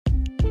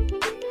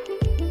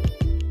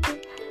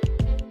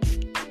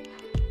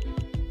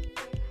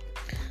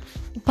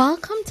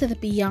Welcome to the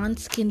Beyond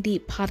Skin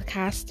Deep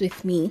podcast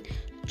with me,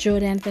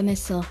 Jordan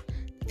Vanessa.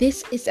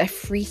 This is a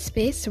free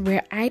space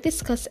where I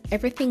discuss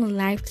everything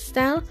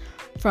lifestyle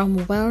from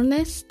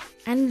wellness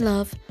and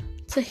love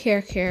to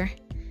hair care.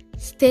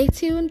 Stay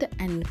tuned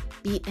and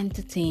be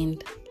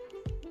entertained.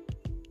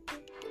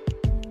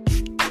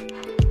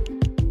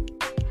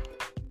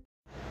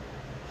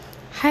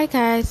 Hi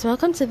guys,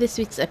 welcome to this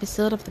week's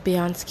episode of the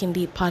Beyond Skin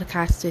Deep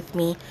podcast with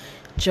me,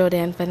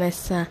 Jordan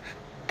Vanessa.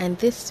 And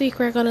this week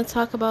we're going to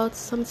talk about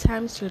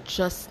sometimes you're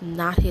just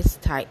not his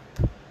type,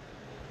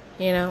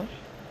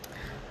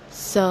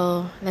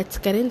 So let's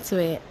get into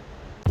it.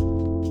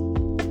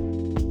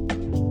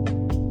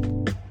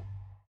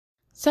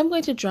 So I'm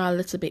going to draw a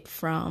little bit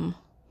from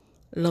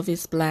Love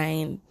is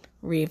Blind,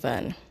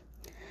 Raven.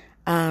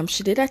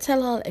 She did a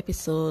tell-all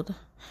episode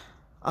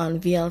on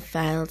VL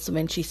Files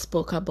when she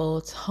spoke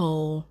about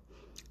how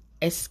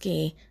SK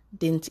she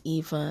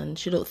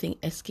don't think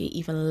SK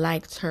even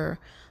liked her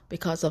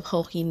because of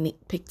how he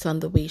nitpicked on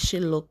the way she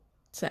looked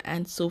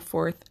and so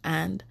forth,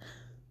 and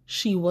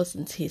she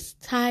wasn't his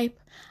type.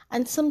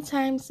 And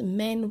sometimes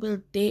men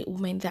will date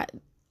women that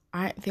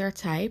aren't their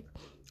type,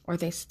 or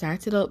they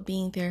started out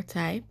being their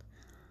type,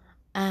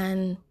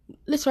 and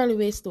literally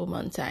waste the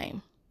woman's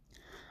time.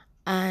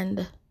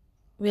 And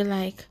we're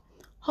like,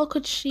 how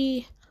could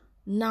she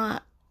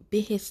not be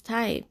his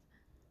type?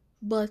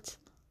 But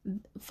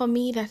for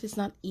me, that is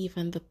not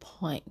even the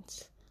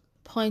point.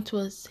 The point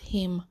was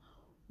him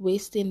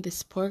wasting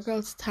this poor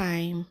girl's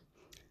time,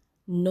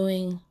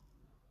 knowing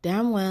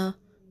damn well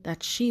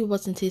that she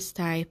wasn't his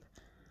type,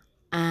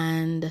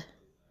 and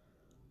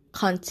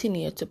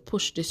continue to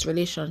push this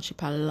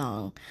relationship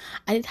along.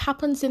 And it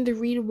happens in the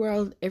real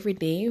world every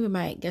day. We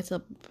might get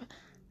up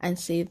and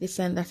say this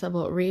and that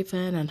about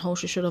Raven and how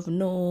she should have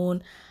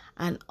known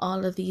and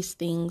all of these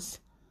things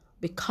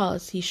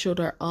because he showed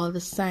her all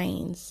the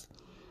signs.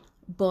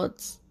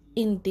 But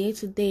in day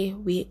to day,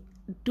 we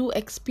do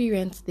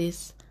experience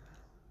this,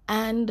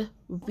 and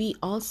we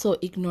also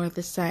ignore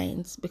the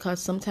signs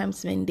because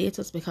sometimes men date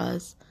us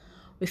because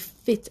we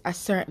fit a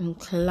certain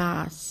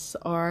class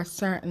or a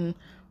certain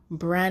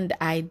brand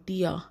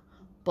idea,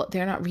 but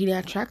they're not really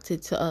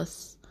attracted to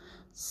us.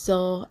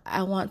 So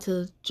I want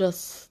to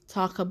just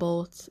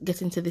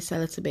get into this a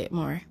little bit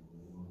more.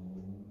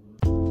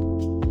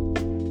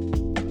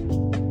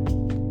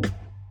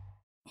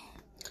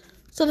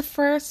 So the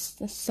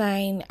first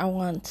sign I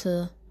want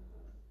to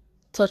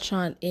touch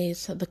on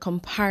is the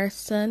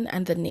comparison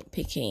and the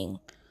nitpicking.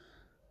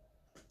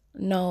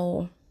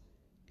 No,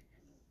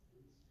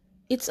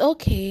 it's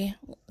okay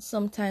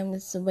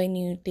sometimes when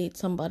you date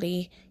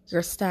somebody,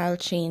 your style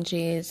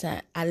changes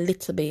a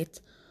little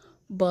bit,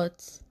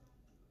 but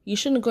you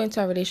shouldn't go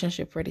into a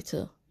relationship ready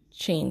to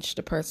change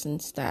the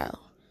person's style.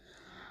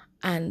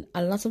 And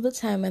a lot of the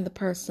time when the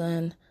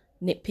person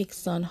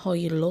nitpicks on how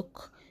you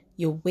look,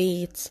 your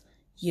weight,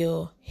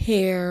 your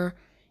hair,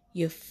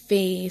 your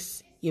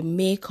face, your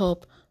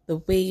makeup, the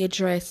way you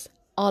dress,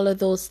 all of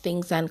those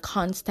things, and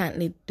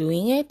constantly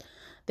doing it,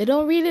 they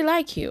don't really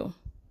like you.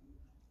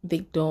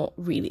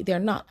 They're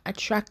not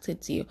attracted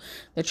to you.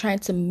 They're trying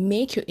to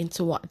make you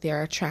into what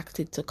they're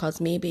attracted to, because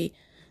maybe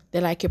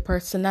they like your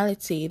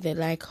personality, they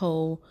like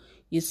how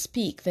you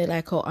speak, they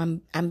like how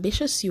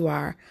ambitious you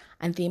are,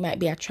 and they might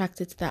be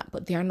attracted to that,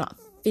 but they're not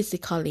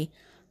physically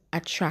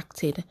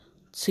attracted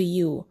to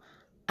you.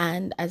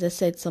 And as I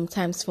said,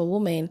 sometimes for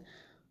women,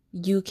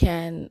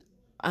 women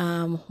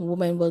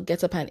will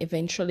get up and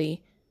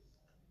eventually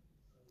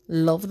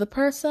love the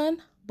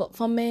person, but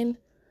for men,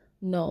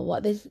 no,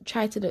 what they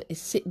try to do is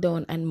sit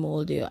down and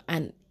mold you,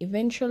 and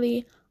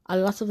eventually, a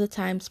lot of the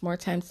times, more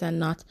times than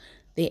not,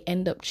 they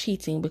end up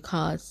cheating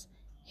because,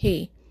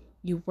 hey,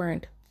 you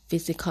weren't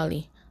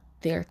physically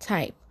their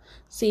type.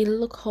 So you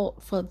look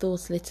out for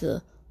those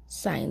little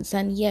signs.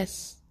 And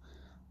yes,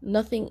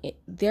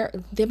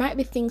 there might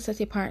be things that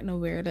your partner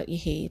wear that you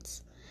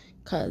hate,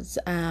 because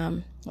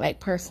like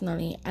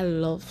personally, I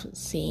love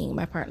seeing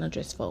my partner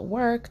dress for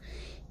work,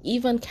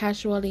 even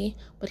casually,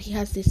 but he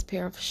has this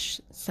pair of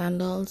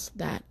sandals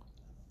that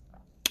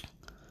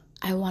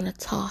I want to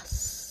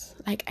toss.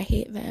 Like, I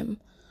hate them,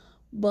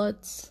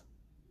 but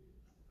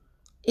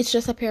it's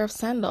just a pair of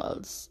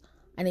sandals,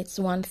 and it's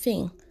one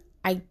thing.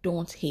 I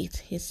don't hate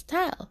his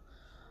style.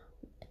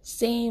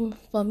 Same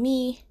for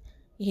me,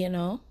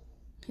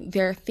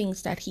 there are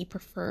things that he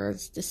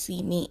prefers to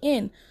see me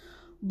in,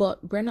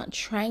 but we're not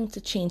trying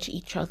to change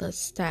each other's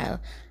style,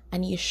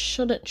 and you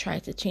shouldn't try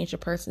to change a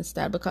person's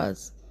style,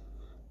 because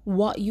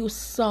what you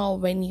saw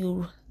when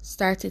you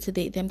started to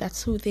date them,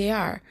 that's who they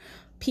are.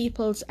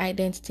 People's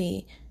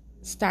identity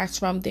starts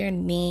from their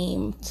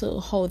name to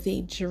how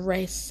they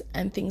dress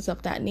and things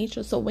of that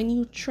nature. So when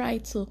you try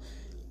to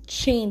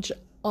change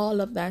all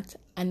of that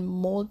and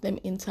mold them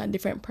into a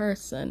different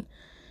person,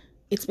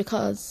 it's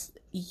because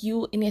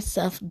you in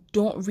yourself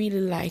don't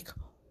really like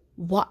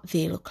what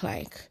they look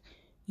like.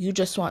 You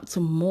just want to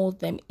mold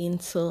them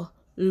into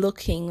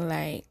looking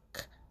like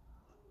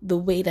the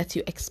way that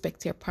you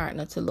expect your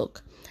partner to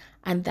look.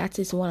 And that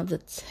is one of the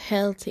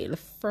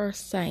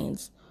first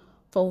signs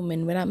for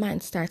women, when a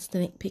man starts to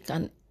nitpick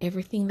on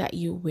everything that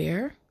you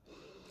wear,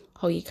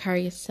 how you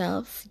carry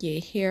yourself,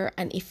 your hair,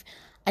 and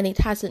it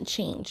hasn't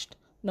changed.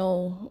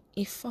 No,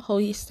 if how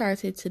you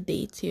started to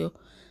date you,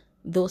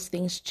 those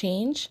things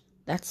change,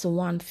 that's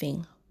one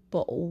thing.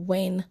 But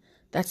when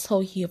that's how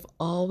you've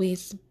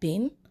always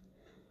been,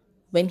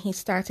 when he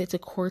started to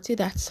court you,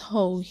 that's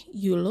how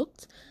you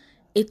looked,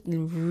 it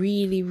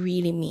really,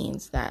 really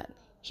means that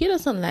he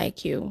doesn't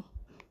like you.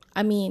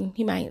 I mean,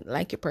 he might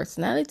like your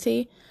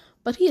personality,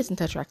 but he isn't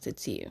attracted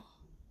to you.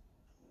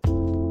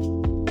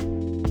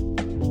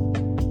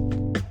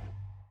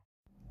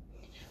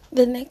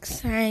 The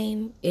next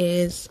sign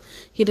is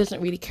he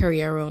doesn't really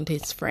carry around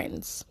his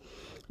friends.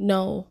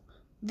 No,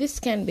 this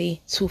can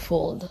be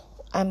twofold.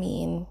 I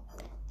mean,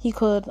 he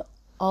could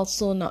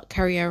also not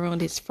carry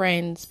around his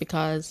friends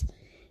because,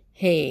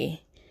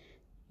 hey,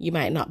 you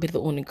might not be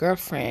the only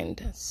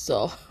girlfriend.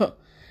 So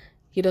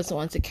he doesn't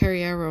want to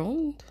carry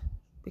around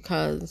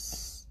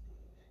because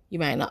you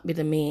might not be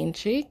the main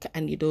chick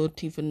and you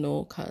don't even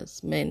know,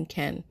 because men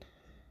can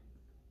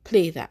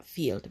play that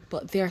field.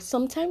 But there are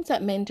sometimes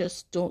that men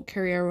just don't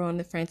carry around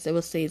the friends. They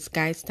will say it's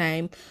guys'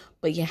 time,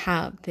 but they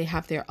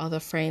have their other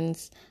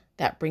friends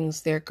that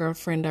brings their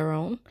girlfriend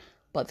around,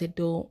 but they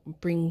don't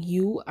bring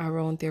you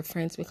around their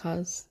friends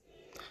because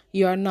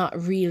you're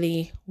not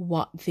really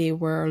what they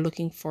were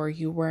looking for.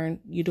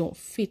 You don't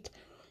fit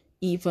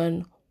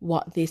even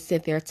what they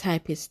said their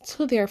type is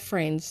to their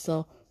friends.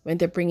 So when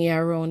they bring you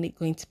around, it's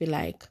going to be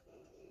like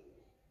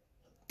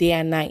day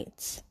and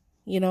night.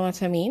 You know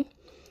what I mean?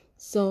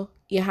 So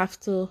you have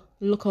to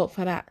look out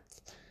for that.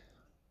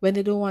 When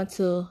they don't want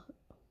to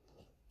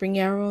bring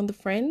you around the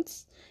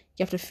friends,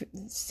 you have to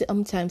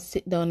sometimes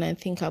sit down and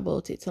think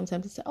about it.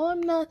 Sometimes they say, oh,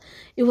 I'm not,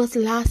 it was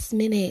last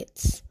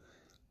minute.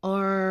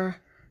 Or,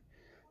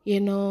 it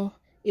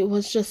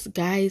was just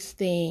guys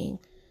thing.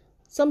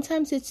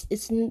 Sometimes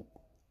it's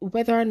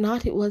whether or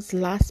not it was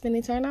last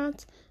minute or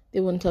not, they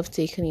wouldn't have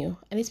taken you.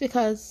 And it's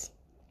because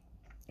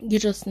you're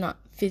just not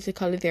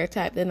physically their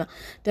type. They're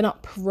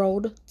not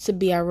proud to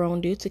be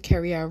around you, to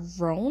carry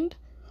around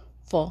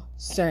for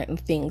certain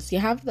things. You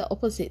have the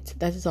opposite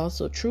that is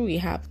also true. You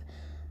have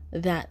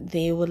that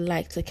they would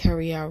like to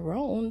carry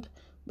around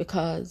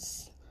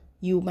because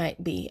you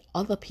might be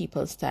other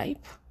people's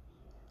type,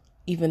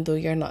 even though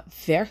you're not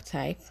their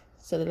type.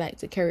 So they like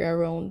to carry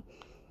around.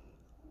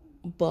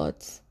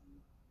 But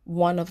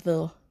one of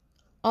the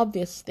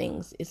obvious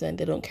things is when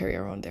they don't carry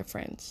around their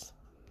friends.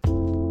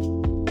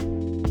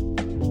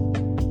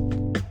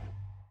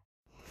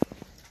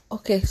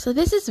 Okay, so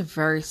this is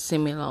very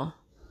similar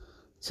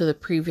to the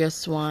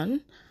previous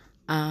one.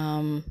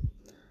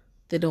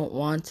 They don't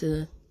want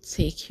to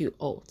take you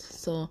out.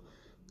 So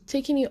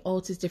taking you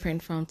out is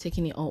different from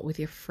taking you out with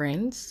your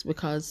friends,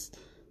 because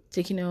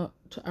taking you out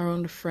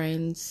around the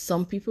friends,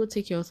 some people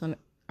take you out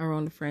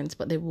around the friends,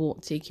 but they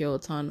won't take you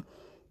out on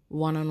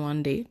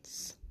one-on-one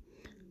dates.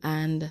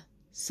 And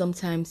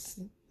sometimes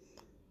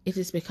it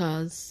is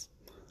because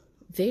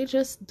they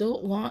just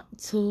don't want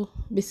to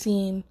be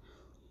seen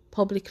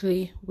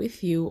publicly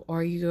with you,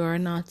 or you are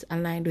not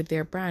aligned with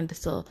their brand.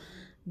 So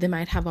they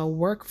might have a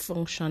work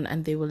function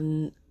and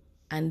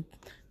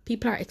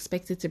people are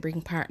expected to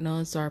bring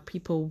partners, or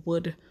people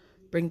would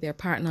bring their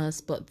partners,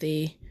 but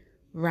they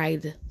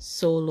ride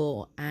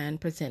solo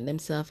and present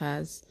themselves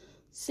as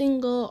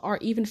single, or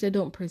even if they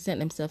don't present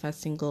themselves as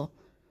single,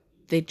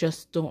 they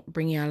just don't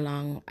bring you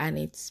along. And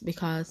it's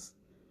because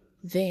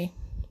they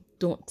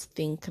don't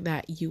think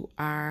that you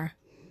are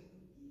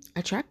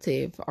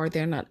attractive, or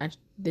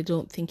they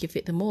don't think you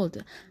fit the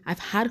mold. I've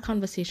had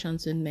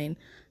conversations with men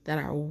that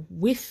are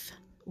with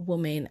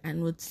women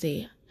and would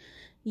say,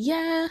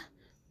 yeah,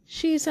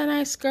 she's a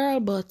nice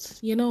girl, but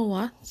you know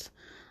what?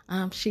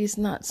 She's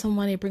not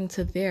someone you bring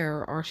to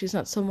there, or she's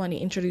not someone you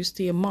introduce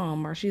to your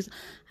mom,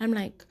 I'm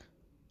like,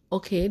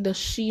 okay, does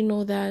she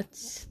know that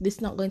this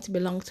is not going to be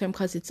long term?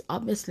 Because it's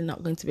obviously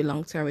not going to be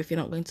long term if you're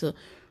not going to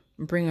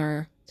bring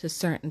her to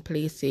certain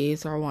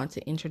places or want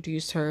to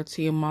introduce her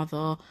to your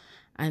mother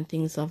and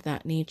things of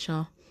that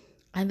nature.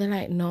 And they're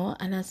like, no.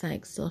 And I was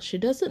like, so she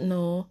doesn't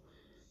know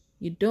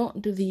you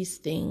don't do these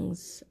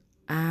things,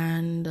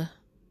 and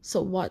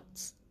so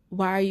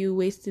why are you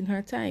wasting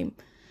her time?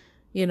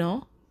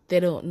 They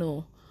don't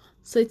know.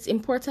 So it's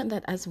important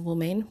that as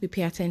women we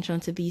pay attention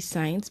to these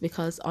signs,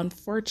 because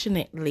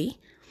unfortunately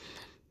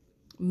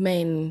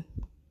men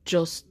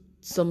just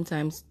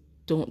sometimes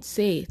don't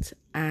say it.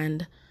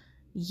 And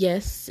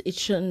yes, it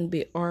shouldn't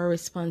be our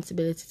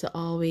responsibility to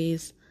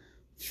always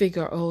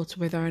figure out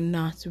whether or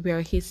not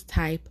we're his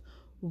type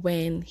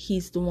when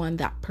he's the one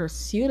that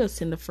pursued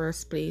us in the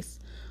first place.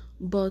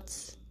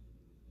 But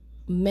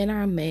men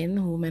are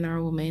men, women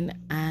are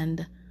women,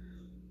 and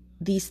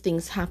these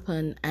things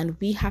happen, and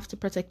we have to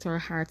protect our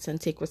hearts and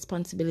take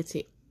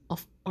responsibility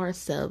of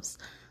ourselves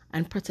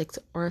and protect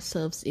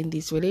ourselves in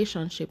these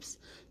relationships.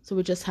 So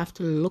we just have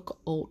to look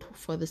out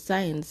for the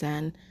signs.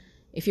 And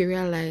if you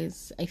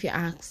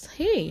ask,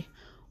 hey,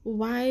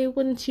 why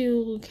wouldn't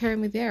you carry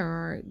me there?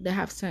 Or they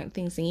have certain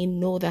things,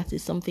 and that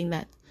is something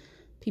that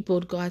people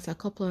would go as a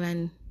couple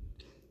and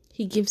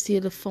he gives you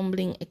the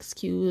fumbling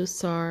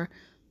excuse or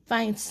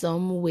finds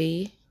some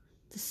way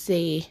to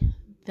say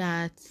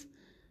that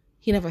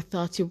he never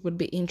thought you would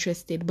be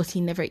interested, but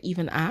he never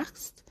even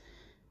asked.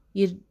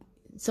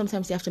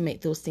 Sometimes you have to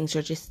make those things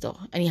register,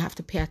 and you have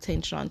to pay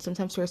attention.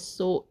 Sometimes we're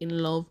so in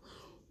love,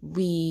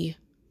 we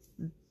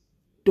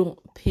don't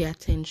pay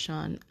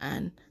attention,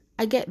 and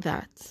I get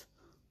that.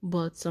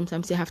 But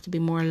sometimes you have to be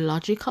more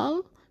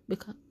logical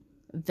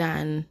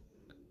than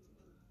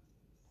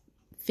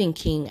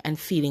thinking and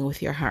feeling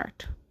with your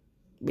heart,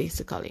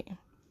 basically.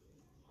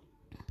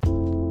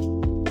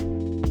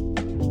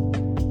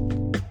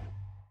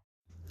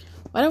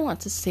 What I want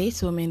to say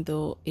to women,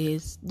 though,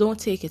 is don't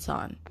take it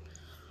on.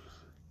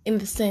 In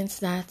the sense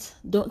that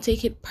don't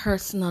take it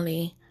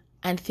personally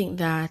and think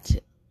that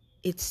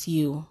it's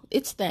you.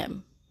 It's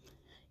them.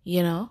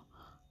 You know?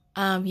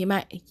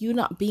 You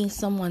not being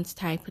someone's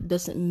type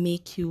doesn't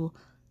make you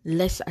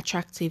less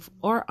attractive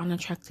or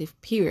unattractive,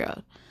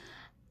 period.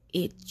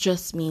 It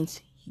just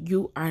means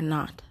you are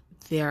not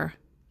their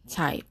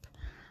type.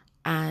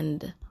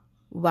 And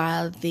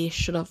while they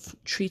should have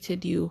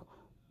treated you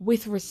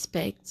with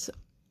respect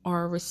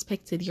or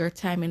respected your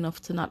time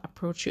enough to not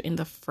approach you in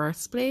the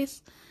first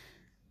place,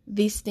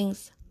 these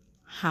things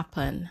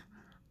happen,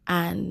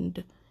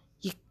 and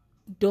you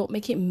don't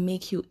make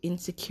you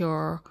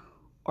insecure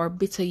or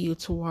bitter you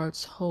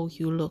towards how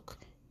you look.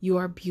 You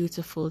are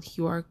beautiful,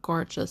 you are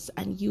gorgeous,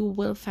 and you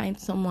will find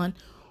someone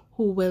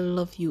who will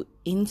love you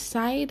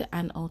inside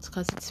and out,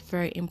 because it's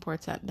very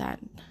important that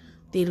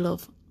they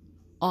love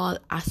all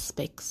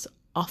aspects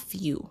of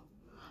you.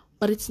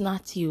 But it's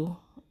not you,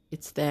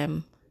 it's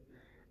them.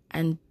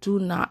 And do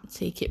not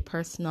take it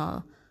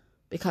personal,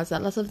 because a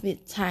lot of the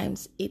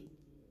times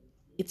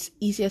it's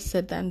easier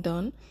said than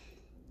done,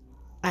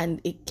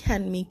 and it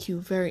can make you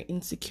very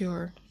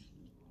insecure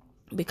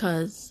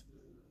because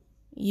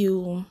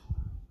you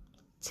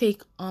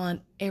take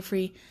on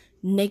every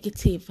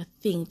negative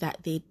thing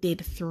that they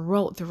did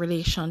throughout the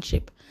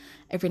relationship,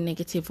 every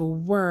negative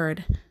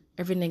word,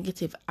 every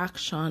negative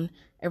action,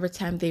 every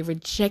time they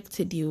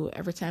rejected you,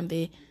 every time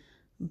they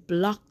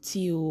blocked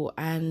you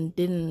and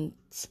didn't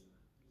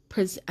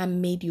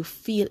and made you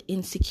feel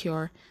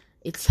insecure.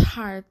 It's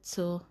hard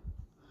to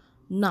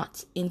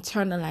not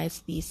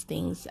internalize these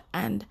things,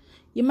 and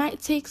you might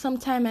take some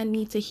time and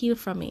need to heal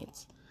from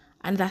it,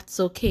 and that's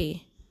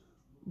okay.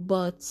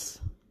 But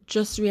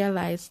just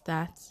realize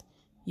that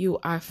you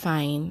are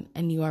fine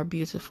and you are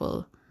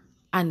beautiful,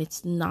 and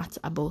it's not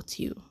about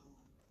you.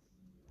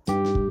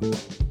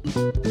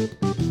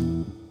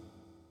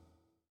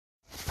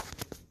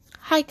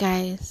 Hi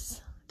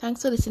guys,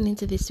 thanks for listening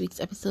to this week's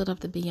episode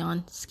of the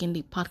Beyond Skin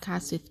Deep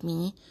podcast with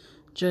me,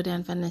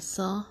 Jodian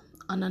Vanessa.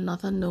 On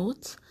another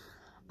note,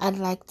 I'd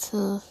like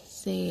to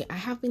say I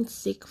have been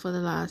sick for the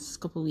last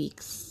couple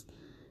weeks.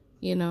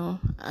 You know,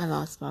 I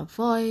lost my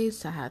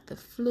voice, I had the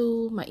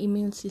flu, my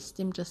immune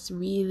system just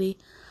really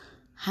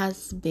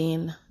has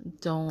been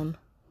down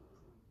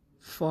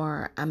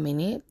for a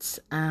minute.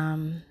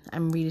 I'm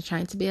really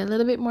trying to be a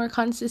little bit more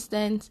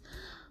consistent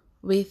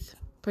with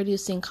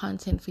producing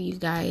content for you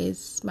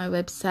guys. My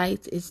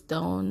website is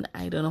down.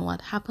 I don't know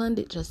what happened.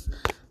 It just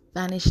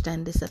vanished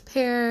and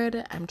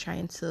disappeared. I'm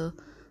trying to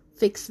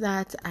fix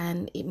that,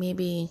 and it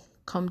maybe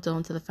come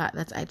down to the fact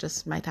that I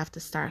just might have to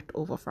start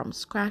over from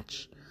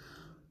scratch.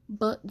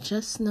 But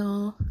just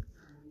know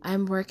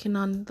I'm working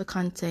on the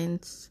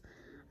content.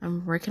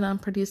 I'm working on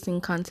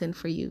producing content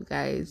for you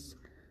guys.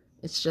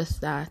 It's just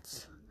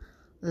that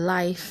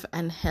life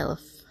and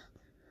health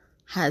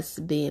has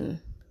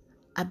been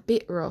a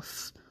bit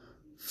rough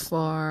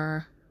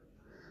for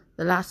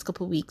the last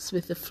couple weeks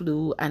with the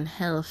flu, and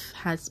health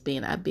has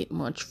been a bit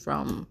much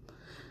from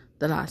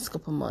the last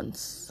couple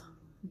months.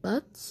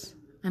 But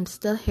I'm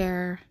still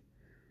here,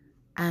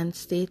 and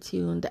stay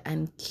tuned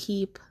and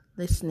keep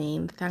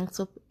listening. Thanks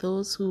to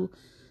those who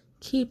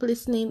keep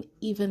listening,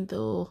 even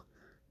though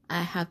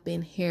I have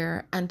been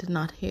here and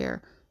not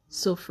here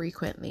so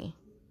frequently.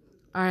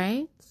 All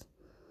right?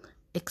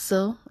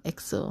 XO.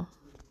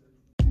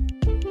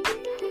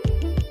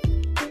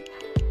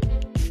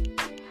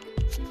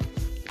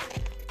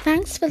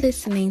 Thanks for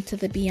listening to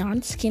the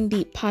Beyond Skin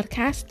Deep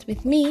podcast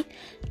with me,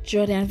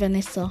 Jodian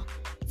Vanessa.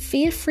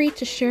 Feel free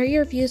to share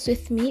your views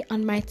with me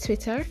on my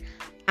Twitter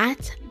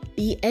at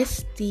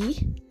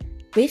BSD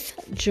with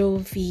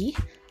Jov,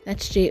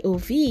 that's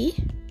JOV,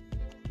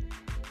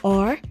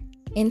 or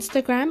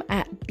Instagram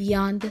at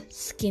Beyond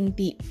Skin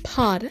Deep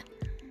Pod.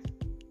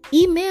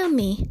 Email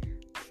me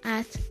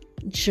at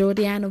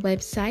Jodian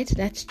website,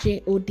 that's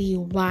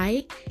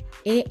JODYANNE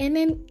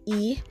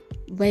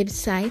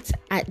website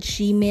at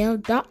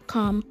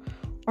gmail.com,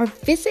 or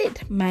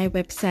visit my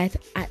website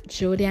at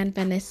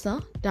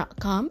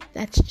jodianvanessa.com,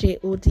 that's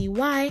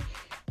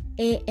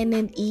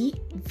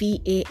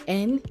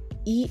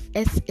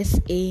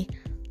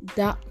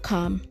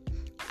JODYANNEVANESSA.com.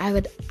 I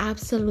would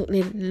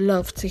absolutely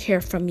love to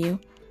hear from you.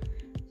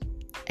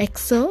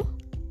 XO.